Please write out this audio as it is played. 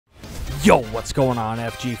Yo, what's going on,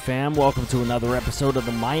 FG fam? Welcome to another episode of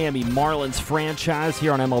the Miami Marlins franchise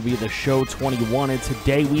here on MLB the Show 21, and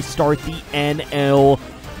today we start the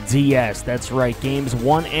NLDS. That's right, games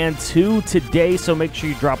 1 and 2 today, so make sure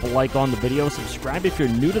you drop a like on the video. Subscribe if you're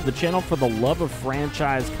new to the channel for the love of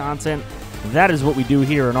franchise content. That is what we do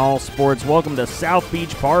here in all sports. Welcome to South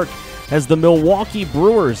Beach Park as the Milwaukee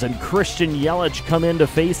Brewers and Christian Yelich come in to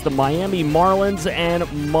face the Miami Marlins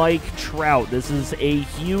and Mike Trout. This is a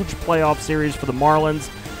huge playoff series for the Marlins.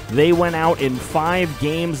 They went out in 5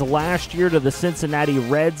 games last year to the Cincinnati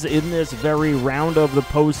Reds in this very round of the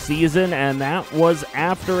postseason, and that was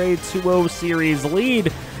after a 2-0 series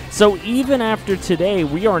lead. So even after today,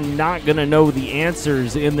 we are not going to know the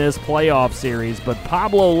answers in this playoff series, but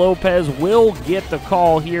Pablo Lopez will get the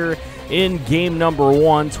call here in game number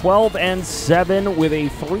 1, 12-7 with a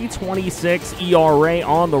 3.26 ERA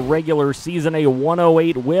on the regular season, a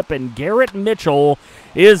 108 whip, and Garrett Mitchell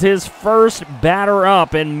is his first batter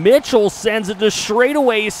up, and Mitchell sends it to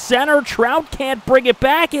straightaway center. Trout can't bring it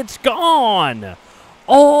back. It's gone.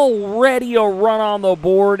 Already a run on the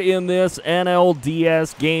board in this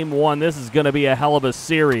NLDS game 1. This is going to be a hell of a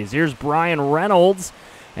series. Here's Brian Reynolds,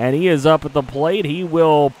 and he is up at the plate. He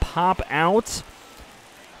will pop out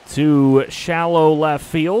to shallow left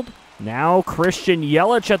field. Now Christian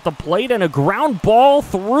Yelich at the plate, and a ground ball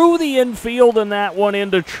through the infield, and that one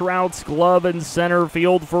into Trout's glove in center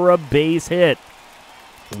field for a base hit.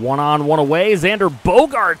 1-on-1 away. Xander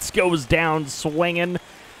Bogaerts goes down swinging,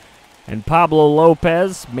 and Pablo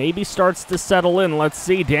Lopez maybe starts to settle in. Let's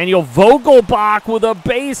see. Daniel Vogelbach with a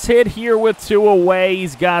base hit here with 2 away.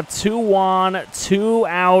 He's got 2 on, 2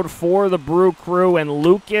 out for the Brew Crew, and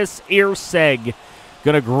Lucas Irseg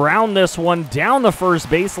going to ground this one down the first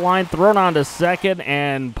baseline, thrown on to second,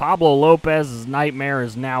 and Pablo Lopez's nightmare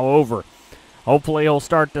is now over. Hopefully he'll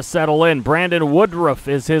start to settle in. Brandon Woodruff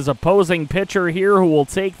is his opposing pitcher here, who will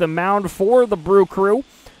take the mound for the Brew Crew.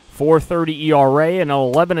 4.30 ERA and an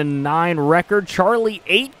 11-9 record. Charlie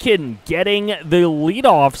Aitken getting the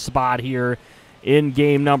leadoff spot here in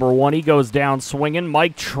game number 1. He goes down swinging.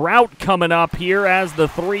 Mike Trout coming up here as the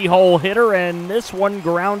 3-hole hitter, and this one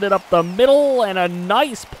grounded up the middle, and a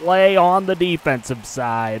nice play on the defensive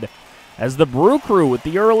side as the Brew Crew with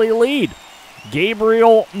the early lead.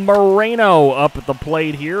 Gabriel Moreno up at the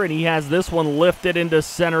plate here, and he has this one lifted into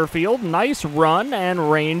center field. Nice run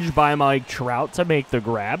and range by Mike Trout to make the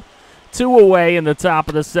grab. 2 away in the top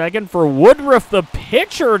of the second for Woodruff, the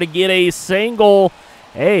pitcher, to get a single.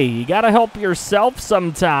 Hey, you got to help yourself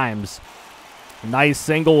sometimes. Nice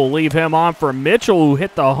single will leave him on for Mitchell, who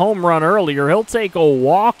hit the home run earlier. He'll take a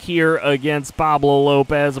walk here against Pablo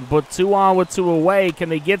Lopez and put 2 on with 2 away. Can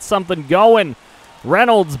they get something going?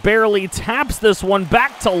 Reynolds barely taps this one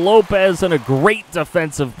back to Lopez, and a great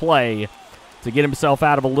defensive play to get himself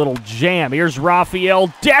out of a little jam. Here's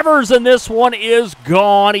Rafael Devers, and this one is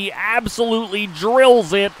gone. He absolutely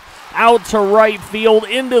drills it out to right field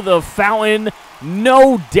into the fountain.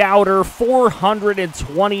 No doubter,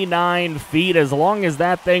 429 feet. As long as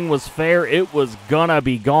that thing was fair, it was gonna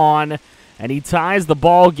be gone. And he ties the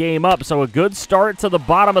ball game up. So a good start to the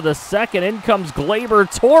bottom of the second. In comes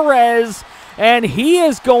Gleyber Torres, and he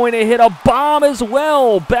is going to hit a bomb as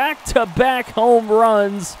well. Back-to-back home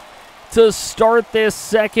runs to start this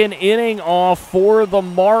second inning off for the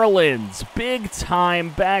Marlins. Big-time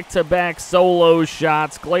back-to-back solo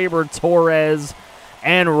shots. Gleyber Torres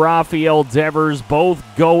and Rafael Devers both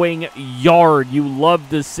going yard. You love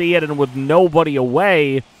to see it, and with nobody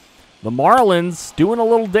away, the Marlins doing a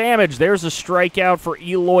little damage. There's a strikeout for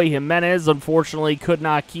Eloy Jimenez. Unfortunately, could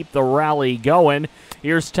not keep the rally going.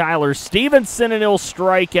 Here's Tyler Stevenson, and he'll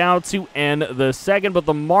strike out to end the second, but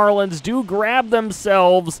the Marlins do grab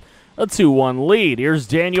themselves a 2-1 lead. Here's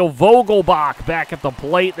Daniel Vogelbach back at the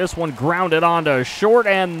plate. This one grounded onto short,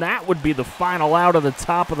 and that would be the final out of the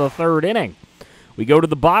top of the third inning. We go to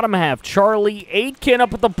the bottom half. Charlie Aitken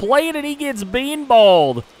up at the plate, and he gets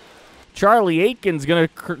beanballed. Charlie Aitken's going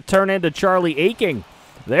to turn into Charlie Aching.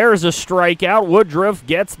 There's a strikeout. Woodruff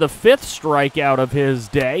gets the 5th strikeout of his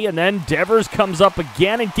day, and then Devers comes up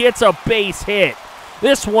again and gets a base hit.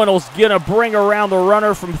 This one is going to bring around the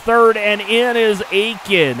runner from third, and in is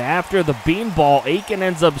Aitken. After the beanball, Aitken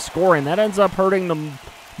ends up scoring. That ends up hurting the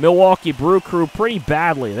Milwaukee Brew Crew pretty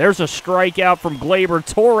badly. There's a strikeout from Gleyber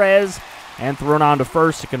Torres, and thrown on to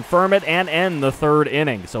first to confirm it and end the third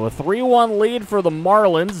inning. So a 3-1 lead for the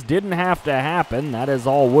Marlins didn't have to happen. That is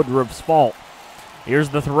all Woodruff's fault. Here's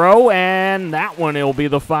the throw, and that one will be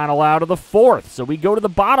the final out of the 4th. So we go to the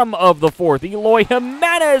bottom of the 4th. Eloy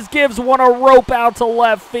Jimenez gives one a rope out to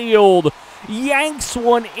left field. yanks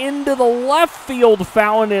one into the left field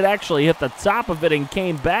foul, it actually hit the top of it and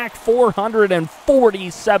came back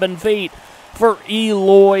 447 feet for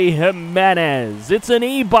Eloy Jimenez. It's an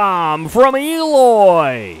E-bomb from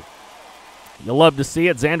Eloy. You'll love to see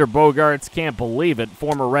it. Xander Bogaerts can't believe it.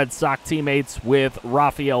 Former Red Sox teammates with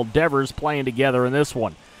Rafael Devers playing together in this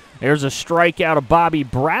one. There's a strikeout of Bobby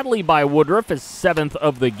Bradley by Woodruff, his 7th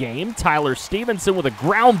of the game. Tyler Stevenson with a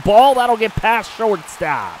ground ball. That'll get past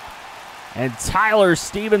shortstop. And Tyler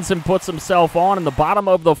Stevenson puts himself on in the bottom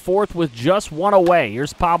of the 4th with just one away.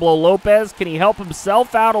 Here's Pablo Lopez. Can he help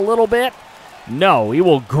himself out a little bit? No, he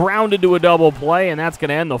will ground into a double play, and that's going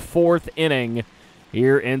to end the 4th inning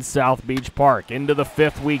here in South Beach Park. Into the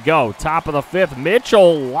 5th we go. Top of the 5th,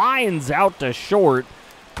 Mitchell lines out to short.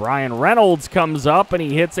 Brian Reynolds comes up, and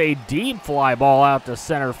he hits a deep fly ball out to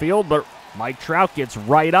center field, but Mike Trout gets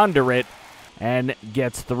right under it and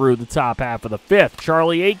gets through the top half of the 5th.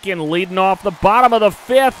 Charlie Aiken leading off the bottom of the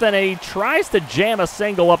 5th, and he tries to jam a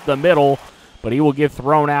single up the middle, but he will get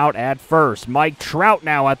thrown out at first. Mike Trout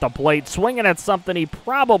now at the plate, swinging at something he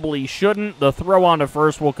probably shouldn't. The throw on to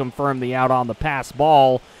first will confirm the out on the pass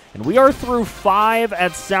ball. And we are through 5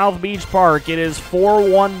 at South Beach Park. It is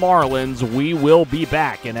 4-1 Marlins. We will be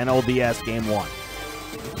back in NLDS Game 1.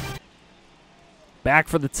 Back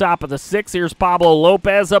for the top of the 6th. Here's Pablo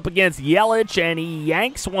Lopez up against Yelich, and he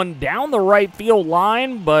yanks one down the right field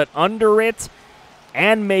line, but under it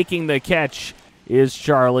and making the catch is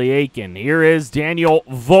Charlie Aiken. Here is Daniel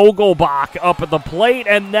Vogelbach up at the plate,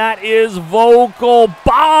 and that is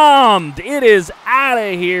Vogel-bombed. It is out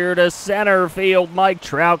of here to center field. Mike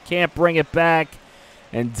Trout can't bring it back,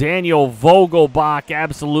 and Daniel Vogelbach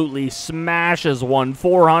absolutely smashes one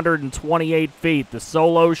 428 feet. The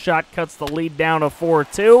solo shot cuts the lead down to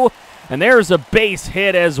 4-2, and there's a base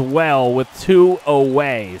hit as well with 2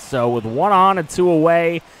 away. So with 1 on and 2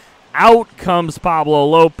 away, out comes Pablo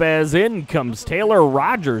Lopez. In comes Taylor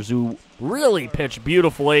Rogers, who really pitched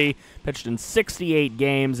beautifully, pitched in 68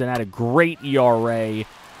 games and had a great ERA.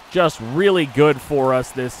 Just really good for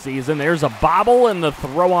us this season. There's a bobble and the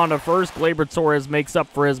throw on to first. Gleyber Torres makes up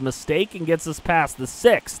for his mistake and gets us past the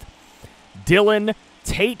 6th. Dylan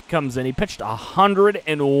Tate comes in. He pitched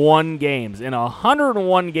 101 games. In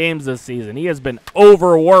 101 games this season, he has been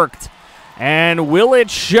overworked. And will it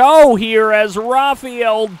show here as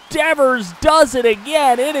Rafael Devers does it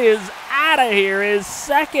again? It is out of here. His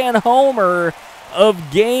 2nd homer of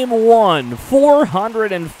Game 1.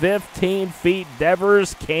 415 feet.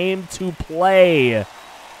 Devers came to play.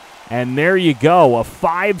 And there you go, a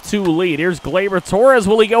 5-2 lead. Here's Gleyber Torres.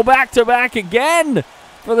 Will he go back-to-back again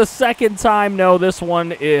for the 2nd time? No, this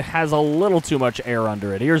one it has a little too much air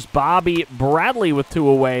under it. Here's Bobby Bradley with 2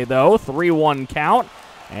 away, though. 3-1 count.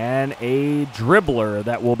 And a dribbler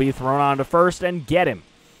that will be thrown on to first and get him.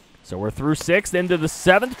 So we're through 6th into the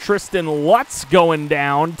 7th. Tristan Lutz going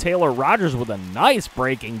down. Taylor Rogers with a nice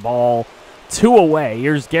breaking ball. 2 away.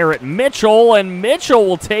 Here's Garrett Mitchell, and Mitchell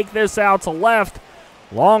will take this out to left.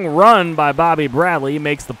 Long run by Bobby Bradley.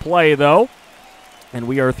 Makes the play, though. And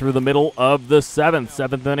we are through the middle of the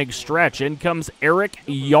 7th inning stretch. In comes Eric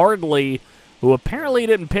Yardley, who apparently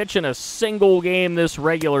didn't pitch in a single game this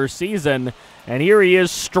regular season. And here he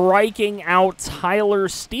is striking out Tyler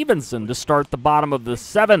Stevenson to start the bottom of the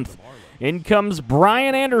 7th. In comes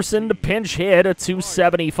Brian Anderson to pinch hit, a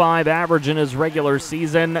 .275 average in his regular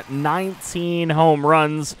season, 19 home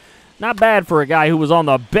runs. Not bad for a guy who was on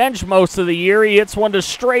the bench most of the year. He hits one to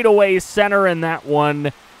straightaway center, and that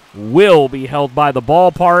one will be held by the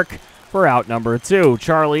ballpark for out number 2.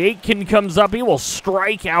 Charlie Aiken comes up. He will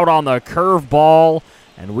strike out on the curveball,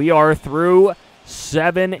 and we are through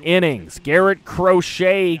 7 innings. Garrett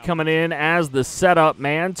Crochet coming in as the setup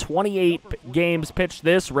man. 28 games pitched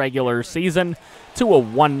this regular season to a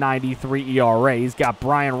 1.93 ERA. He's got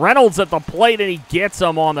Brian Reynolds at the plate, and he gets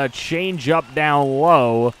him on the changeup down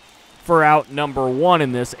low for out number 1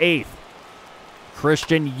 in this 8th.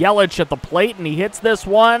 Christian Yelich at the plate, and he hits this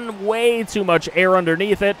one. Way too much air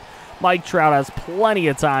underneath it. Mike Trout has plenty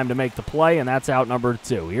of time to make the play, and that's out number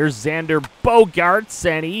 2. Here's Xander Bogaerts,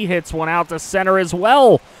 and he hits one out to center as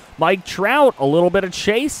well. Mike Trout, a little bit of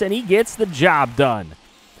chase, and he gets the job done.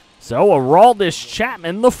 So Aroldis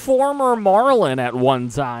Chapman, the former Marlin at one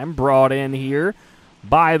time, brought in here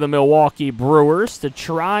by the Milwaukee Brewers to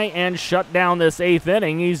try and shut down this 8th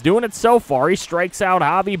inning. He's doing it so far. He strikes out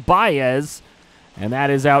Javi Baez, and that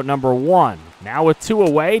is out number 1. Now with 2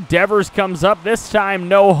 away, Devers comes up. This time,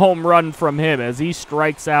 no home run from him as he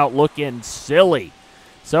strikes out looking silly.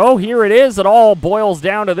 So here it is. It all boils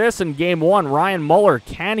down to this in Game 1. Ryan Muller,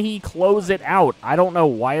 can he close it out? I don't know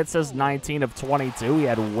why it says 19 of 22. He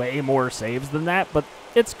had way more saves than that, but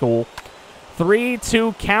it's cool.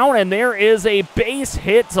 3-2 count, and there is a base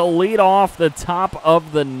hit to lead off the top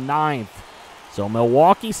of the 9th. So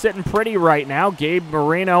Milwaukee sitting pretty right now. Gabe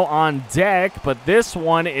Moreno on deck, but this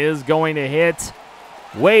one is going to hit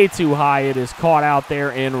way too high. It is caught out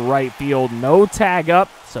there in right field. No tag up.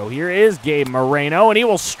 So here is Gabe Moreno, and he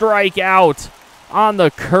will strike out on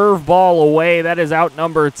the curveball away. That is out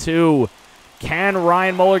number 2. Can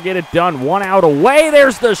Ryan Muller get it done? 1 out away.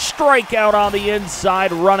 There's the strikeout on the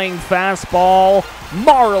inside, running fastball.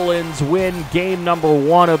 Marlins win game number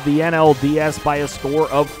 1 of the NLDS by a score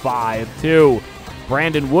of 5-2.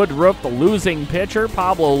 Brandon Woodruff, the losing pitcher.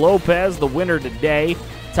 Pablo Lopez, the winner today.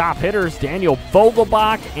 Top hitters, Daniel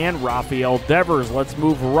Vogelbach and Rafael Devers. Let's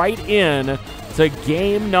move right in to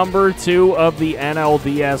game number 2 of the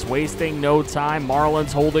NLDS. Wasting no time.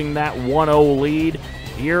 Marlins holding that 1-0 lead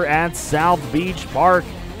here at South Beach Park.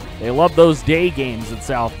 They love those day games at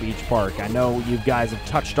South Beach Park. I know you guys have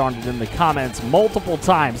touched on it in the comments multiple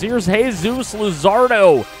times. Here's Jesus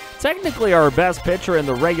Luzardo, technically our best pitcher in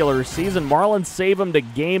the regular season. Marlins save him to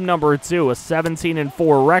game number 2, a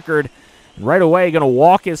 17-4 record. And right away, going to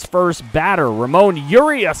walk his first batter. Ramon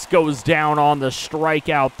Urias goes down on the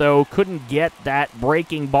strikeout, though. Couldn't get that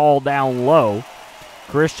breaking ball down low.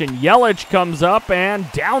 Christian Yelich comes up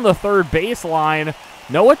and down the third baseline.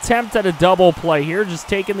 No attempt at a double play here, just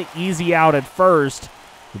taking the easy out at first.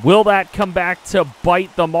 Will that come back to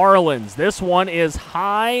bite the Marlins? This one is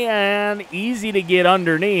high and easy to get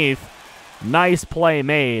underneath. Nice play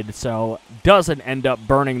made, so doesn't end up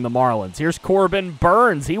burning the Marlins. Here's Corbin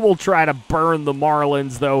Burns. He will try to burn the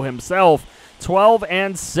Marlins, though, himself.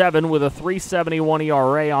 12-7 with a 3.71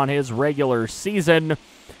 ERA on his regular season.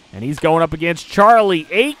 And he's going up against Charlie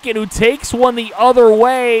Aiken, who takes one the other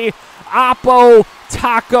way. Oppo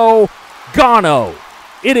Taco Gano.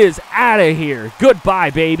 It is out of here. Goodbye,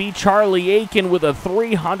 baby. Charlie Aiken with a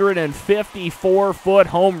 354-foot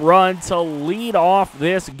home run to lead off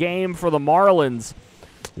this game for the Marlins.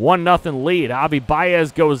 1-0 lead. Javi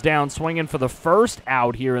Baez goes down swinging for the first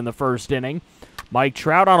out here in the first inning. Mike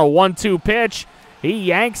Trout on a 1-2 pitch. He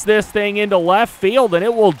yanks this thing into left field, and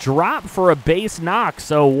it will drop for a base knock.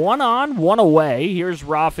 So 1 on, 1 away. Here's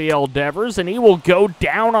Rafael Devers, and he will go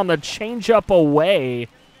down on the changeup away.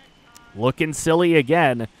 Looking silly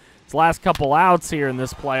again. His last couple outs here in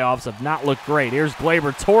this playoffs have not looked great. Here's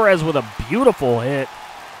Gleyber Torres with a beautiful hit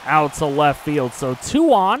out to left field. So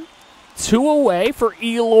 2 on, 2 away for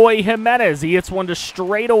Eloy Jimenez. He hits one to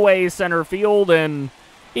straightaway center field, and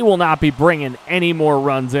he will not be bringing any more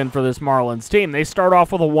runs in for this Marlins team. They start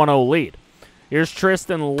off with a 1-0 lead. Here's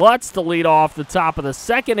Tristan Lutz to lead off the top of the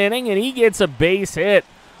second inning, and he gets a base hit.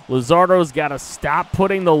 Luzardo's got to stop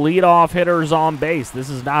putting the leadoff hitters on base. This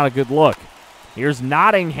is not a good look. Here's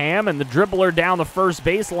Nottingham, and the dribbler down the first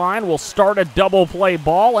baseline will start a double play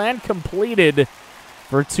ball and completed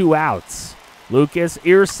for 2 outs. Lucas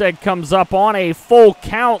Irseg comes up on a full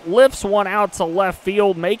count, lifts one out to left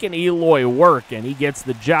field, making Eloy work, and he gets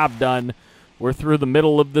the job done. We're through the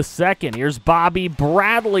middle of the second. Here's Bobby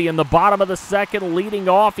Bradley in the bottom of the second, leading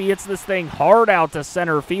off. He hits this thing hard out to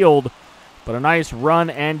center field, but a nice run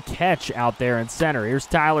and catch out there in center. Here's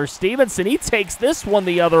Tyler Stevenson. He takes this one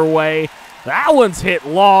the other way. That one's hit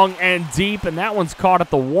long and deep, and that one's caught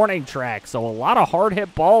at the warning track. So a lot of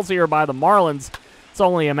hard-hit balls here by the Marlins. It's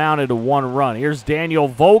only amounted to 1 run. Here's Daniel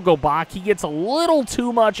Vogelbach. He gets a little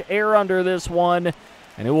too much air under this one,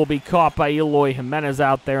 and it will be caught by Eloy Jimenez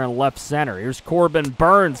out there in left center. Here's Corbin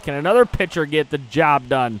Burns. Can another pitcher get the job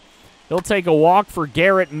done? He'll take a walk for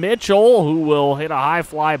Garrett Mitchell, who will hit a high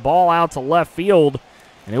fly ball out to left field,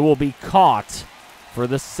 and it will be caught for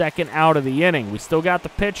the second out of the inning. We still got the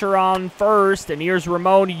pitcher on first, and here's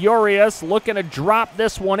Ramon Urias looking to drop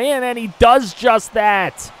this one in, and he does just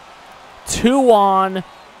that. 2 on,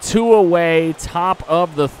 2 away, top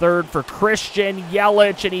of the third for Christian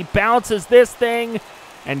Yelich, and he bounces this thing,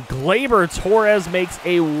 and Gleyber Torres makes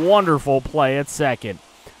a wonderful play at second.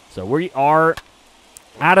 So we are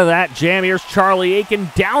out of that jam. Here's Charlie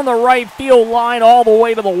Aiken down the right field line all the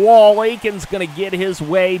way to the wall. Aiken's going to get his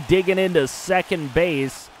way, digging into second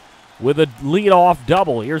base with a leadoff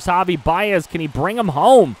double. Here's Javi Baez. Can he bring him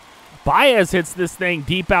home? Baez hits this thing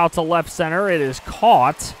deep out to left center. It is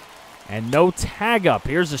caught, and no tag up.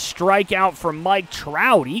 Here's a strikeout from Mike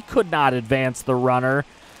Trout. He could not advance the runner.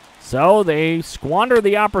 So they squander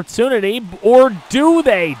the opportunity, or do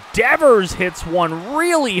they? Devers hits one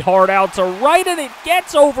really hard out to right, and it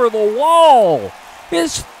gets over the wall.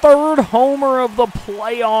 His 3rd homer of the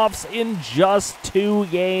playoffs in just 2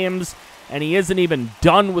 games, and he isn't even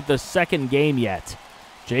done with the second game yet.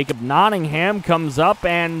 Jacob Nottingham comes up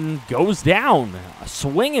and goes down,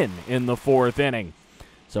 swinging in the 4th inning.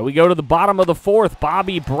 So we go to the bottom of the fourth.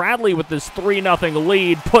 Bobby Bradley with this 3-0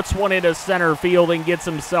 lead puts one into center field and gets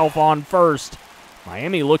himself on first.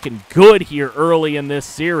 Miami looking good here early in this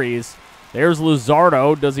series. There's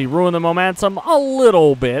Luzardo. Does he ruin the momentum? A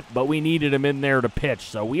little bit, but we needed him in there to pitch.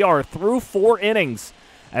 So we are through 4 innings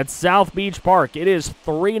at South Beach Park. It is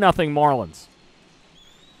 3-0 Marlins.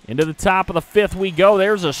 Into the top of the 5th we go.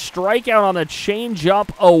 There's a strikeout on the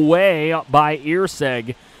changeup away by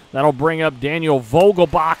Irseg. That'll bring up Daniel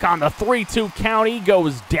Vogelbach on the 3-2 count. He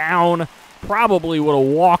goes down. Probably would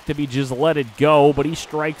have walked if he just let it go, but he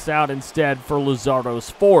strikes out instead for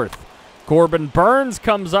Luzardo's 4th. Corbin Burns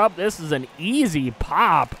comes up. This is an easy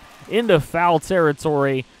pop into foul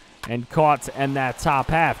territory and caught in that top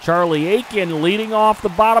half. Charlie Aiken leading off the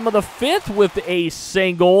bottom of the 5th with a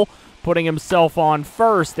single, putting himself on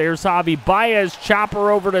first. There's Javi Baez,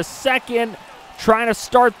 chopper over to second, trying to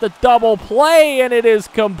start the double play, and it is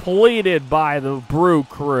completed by the Brew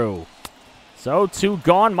Crew. So 2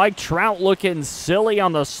 gone. Mike Trout looking silly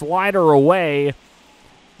on the slider away,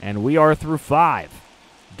 and we are through 5.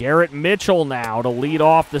 Garrett Mitchell now to lead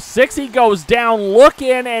off the 6th. He goes down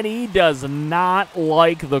looking, and he does not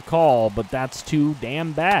like the call, but that's too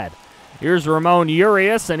damn bad. Here's Ramon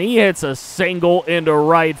Urias, and he hits a single into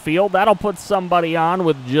right field. That'll put somebody on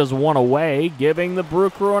with just 1 away, giving the Brew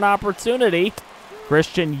Crew an opportunity.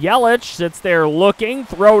 Christian Yelich sits there looking,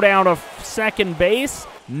 throw down to second base,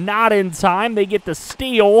 not in time. They get the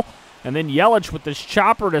steal, and then Yelich with this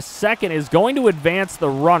chopper to second is going to advance the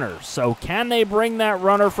runner. So can they bring that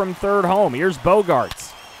runner from third home? Here's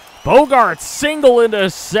Bogarts. Bogarts single into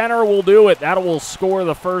center will do it. That will score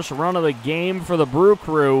the first run of the game for the Brew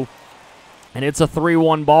Crew, and it's a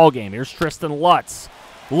 3-1 ball game. Here's Tristan Lutz.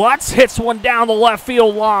 Lutz hits one down the left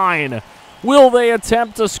field line. Will they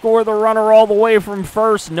attempt to score the runner all the way from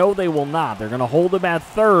first? No, they will not. They're going to hold him at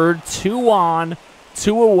third. 2 on,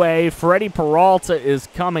 2 away. Freddie Peralta is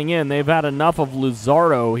coming in. They've had enough of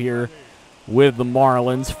Luzardo here with the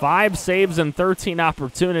Marlins. 5 saves and 13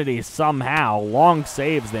 opportunities somehow. Long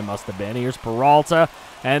saves they must have been. Here's Peralta,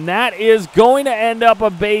 and that is going to end up a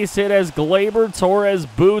base hit as Gleyber Torres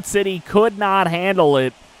boots it. He could not handle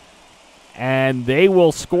it, and they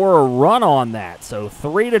will score a run on that. So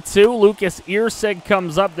 3-2. Lucas Irseg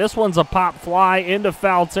comes up. This one's a pop fly into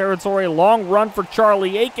foul territory. Long run for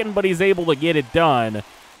Charlie Aiken, but he's able to get it done.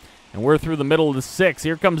 And we're through the middle of the 6th.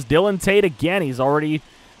 Here comes Dylan Tate again. He's already,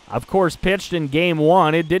 of course, pitched in game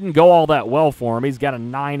 1. It didn't go all that well for him. He's got a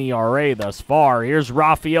 9 ERA thus far. Here's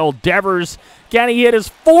Rafael Devers. Can he hit his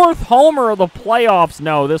 4th homer of the playoffs?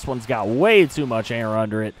 No, this one's got way too much air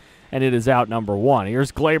under it, and it is out number 1.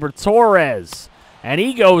 Here's Gleyber Torres, and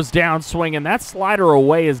he goes down swinging. That slider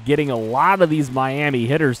away is getting a lot of these Miami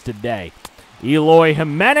hitters today. Eloy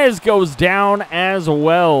Jimenez goes down as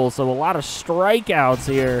well, so a lot of strikeouts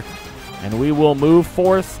here, and we will move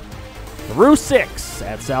 4th through 6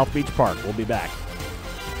 at South Beach Park. We'll be back.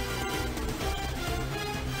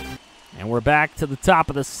 And we're back to the top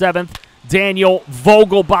of the 7th. Daniel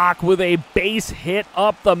Vogelbach with a base hit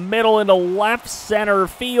up the middle into left center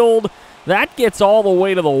field. That gets all the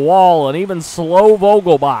way to the wall, and even slow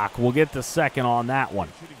Vogelbach will get the second on that one.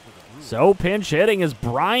 So pinch hitting is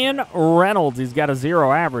Brian Reynolds. He's got a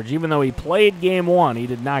 0 average. Even though he played game 1, he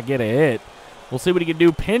did not get a hit. We'll see what he can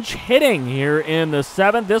do pinch hitting here in the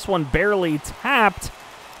 7th. This one barely tapped.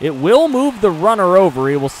 It will move the runner over.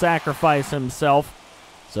 He will sacrifice himself.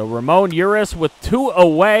 So Ramon Urias with 2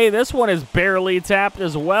 away. This one is barely tapped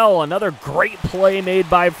as well. Another great play made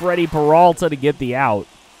by Freddie Peralta to get the out.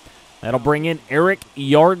 That'll bring in Eric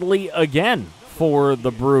Yardley again for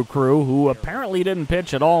the Brew Crew, who apparently didn't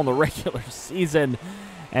pitch at all in the regular season.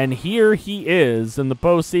 And here he is in the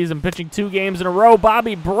postseason, pitching 2 games in a row.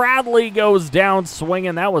 Bobby Bradley goes down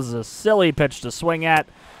swinging. That was a silly pitch to swing at.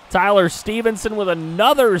 Tyler Stevenson with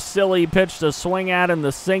another silly pitch to swing at, and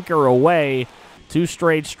the sinker away. 2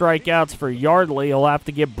 straight strikeouts for Yardley. He'll have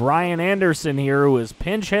to get Brian Anderson here, who is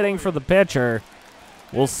pinch hitting for the pitcher.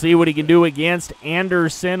 We'll see what he can do against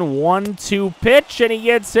Anderson. 1-2 pitch, and he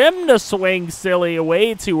gets him to swing silly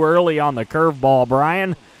way too early on the curveball,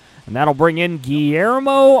 Brian. And that'll bring in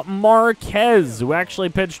Guillermo Marquez, who actually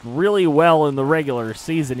pitched really well in the regular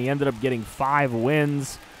season. He ended up getting 5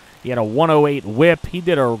 wins. He had a 108 whip. He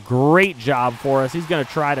did a great job for us. He's going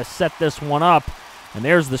to try to set this one up. And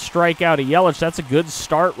there's the strikeout of Yelich. That's a good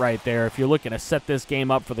start right there if you're looking to set this game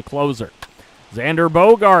up for the closer. Xander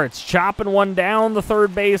Bogaerts chopping one down the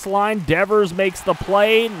third base line. Devers makes the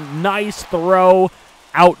play. Nice throw.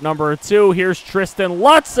 Out number 2. Here's Tristan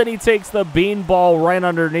Lutz, and he takes the beanball right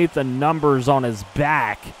underneath the numbers on his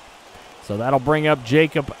back. So that'll bring up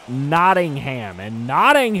Jacob Nottingham. And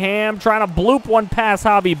Nottingham trying to bloop one past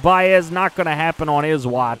Javi Baez. Not going to happen on his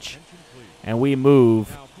watch. And we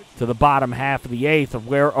move to the bottom half of the 8th,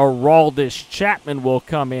 where Aroldis Chapman will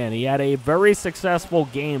come in. He had a very successful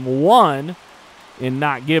game 1 in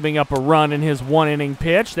not giving up a run in his 1-inning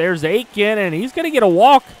pitch. There's Aiken, and he's going to get a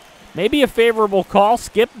walk. Maybe a favorable call.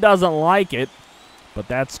 Skip doesn't like it, but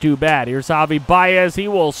that's too bad. Here's Javi Baez. He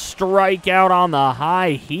will strike out on the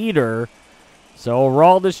high heater. So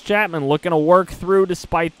Aroldis Chapman looking to work through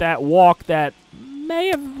despite that walk that may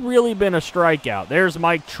have really been a strikeout. There's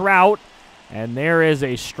Mike Trout, and there is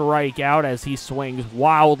a strikeout as he swings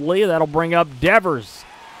wildly. That'll bring up Devers.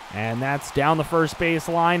 And that's down the first base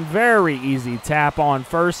line. Very easy tap on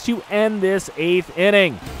first to end this 8th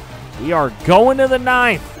inning. We are going to the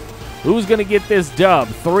 9th. Who's going to get this dub?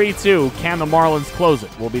 3-2. Can the Marlins close it?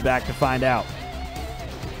 We'll be back to find out.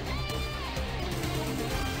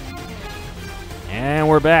 And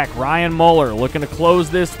we're back. Ryan Muller looking to close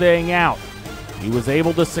this thing out. He was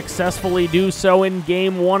able to successfully do so in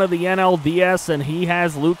Game 1 of the NLDS, and he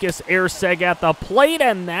has Lucas Erceg at the plate,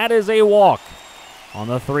 and that is a walk on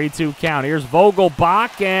the 3-2 count. Here's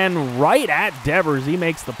Vogelbach, and right at Devers, he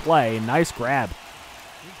makes the play. Nice grab.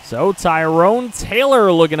 So Tyrone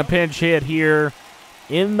Taylor looking to pinch hit here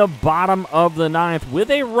in the bottom of the 9th with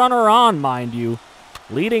a runner on, mind you.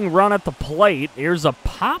 Leading run at the plate. Here's a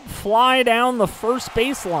pop fly down the first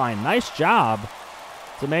baseline. Nice job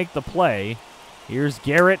to make the play. Here's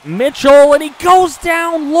Garrett Mitchell, and he goes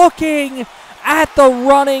down looking at the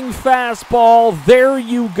running fastball. There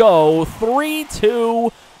you go.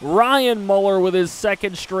 3-2. Ryan Muller with his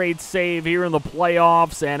second straight save here in the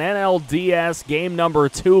playoffs, and NLDS game number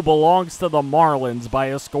 2 belongs to the Marlins by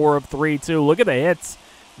a score of 3-2. Look at the hits.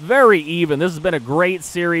 Very even. This has been a great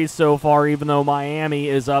series so far, even though Miami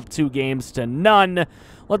is up 2-0.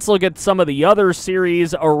 Let's look at some of the other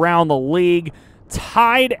series around the league.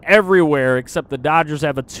 Tied everywhere except the Dodgers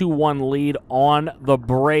have a 2-1 lead on the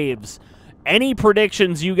Braves. Any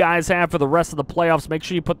predictions you guys have for the rest of the playoffs, make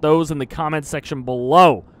sure you put those in the comment section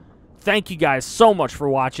below. Thank you guys so much for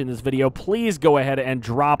watching this video. Please go ahead and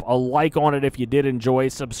drop a like on it if you did enjoy.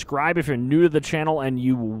 Subscribe if you're new to the channel and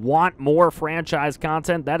you want more franchise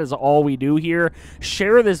content. That is all we do here.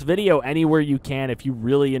 Share this video anywhere you can if you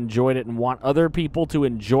really enjoyed it and want other people to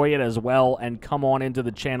enjoy it as well, and come on into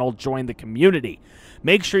the channel, join the community.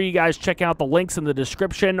 Make sure you guys check out the links in the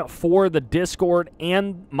description for the Discord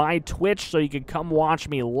and my Twitch so you can come watch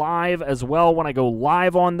me live as well when I go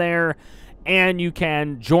live on there. And you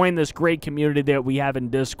can join this great community that we have in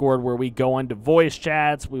Discord where we go into voice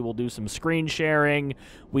chats. We will do some screen sharing.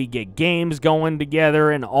 We get games going together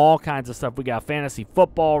and all kinds of stuff. We got fantasy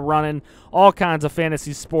football running, all kinds of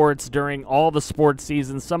fantasy sports during all the sports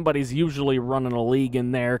seasons. Somebody's usually running a league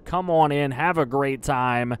in there. Come on in. Have a great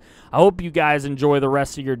time. I hope you guys enjoy the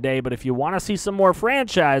rest of your day. But if you want to see some more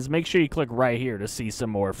franchise, make sure you click right here to see some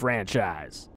more franchise.